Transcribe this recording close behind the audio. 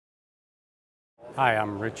Hi,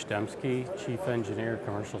 I'm Rich Dembski, Chief Engineer,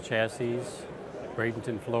 Commercial Chassis,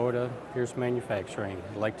 Bradenton, Florida, Pierce Manufacturing.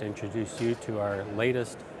 I'd like to introduce you to our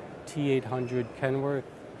latest T880 Kenworth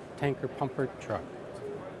tanker pumper truck.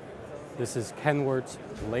 This is Kenworth's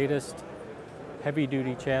latest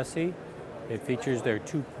heavy-duty chassis. It features their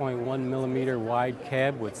 2.1 millimeter wide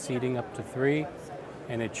cab with seating up to 3,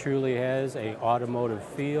 and it truly has an automotive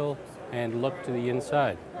feel and look to the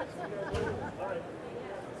inside.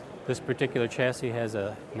 This particular chassis has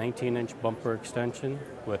a 19-inch bumper extension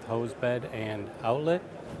with hose bed and outlet.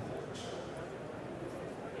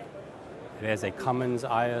 It has a Cummins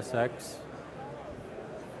ISX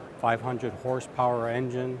 500 horsepower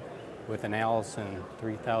engine with an Allison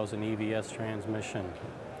 3000 EVS transmission.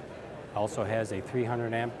 Also has a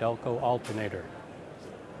 300 amp Delco alternator.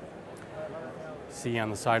 See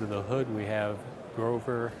on the side of the hood we have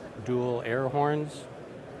Grover dual air horns.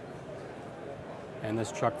 And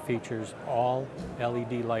this truck features all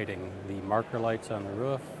LED lighting, the marker lights on the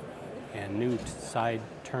roof, and new side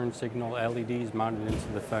turn signal LEDs mounted into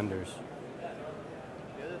the fenders.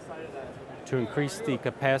 To increase the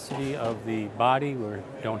capacity of the body, we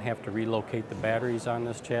don't have to relocate the batteries on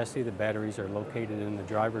this chassis. The batteries are located in the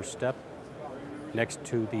driver's step next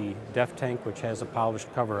to the DEF tank, which has a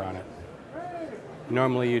polished cover on it.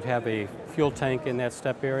 Normally you'd have a fuel tank in that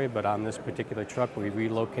step area, but on this particular truck we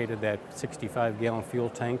relocated that 65-gallon fuel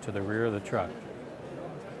tank to the rear of the truck.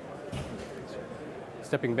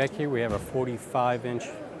 Stepping back here, we have a 45-inch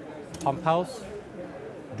pump house,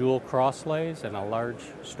 dual crosslays, and a large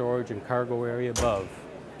storage and cargo area above.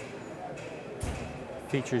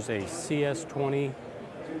 Features a CS20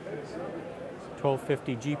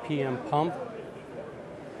 1250 GPM pump,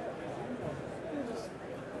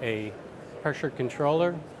 a pressure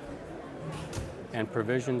controller, and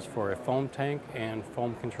provisions for a foam tank and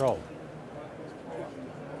foam control.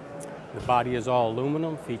 The body is all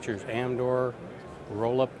aluminum, features Amdor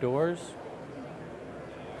roll-up doors.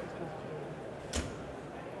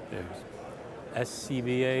 There's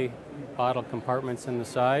SCBA bottle compartments in the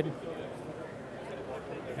side.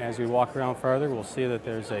 As we walk around farther, we'll see that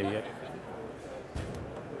there's a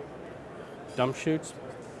dump chutes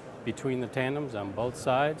between the tandems on both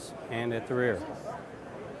sides and at the rear.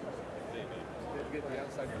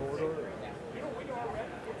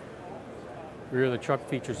 Rear of the truck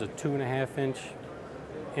features a 2.5-inch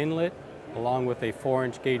inlet along with a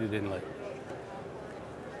 4-inch gated inlet.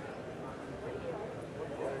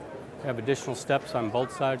 We have additional steps on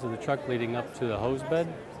both sides of the truck leading up to the hose bed.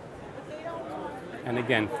 And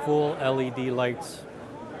again, full LED lights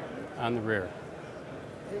on the rear.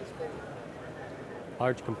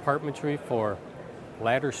 Large compartmentry for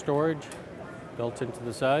ladder storage built into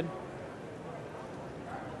the side.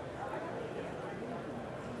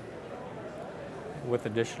 With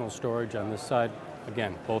additional storage on this side,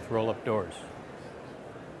 again, both roll-up doors.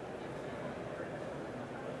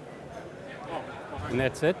 And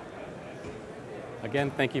that's it. Again,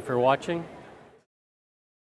 thank you for watching.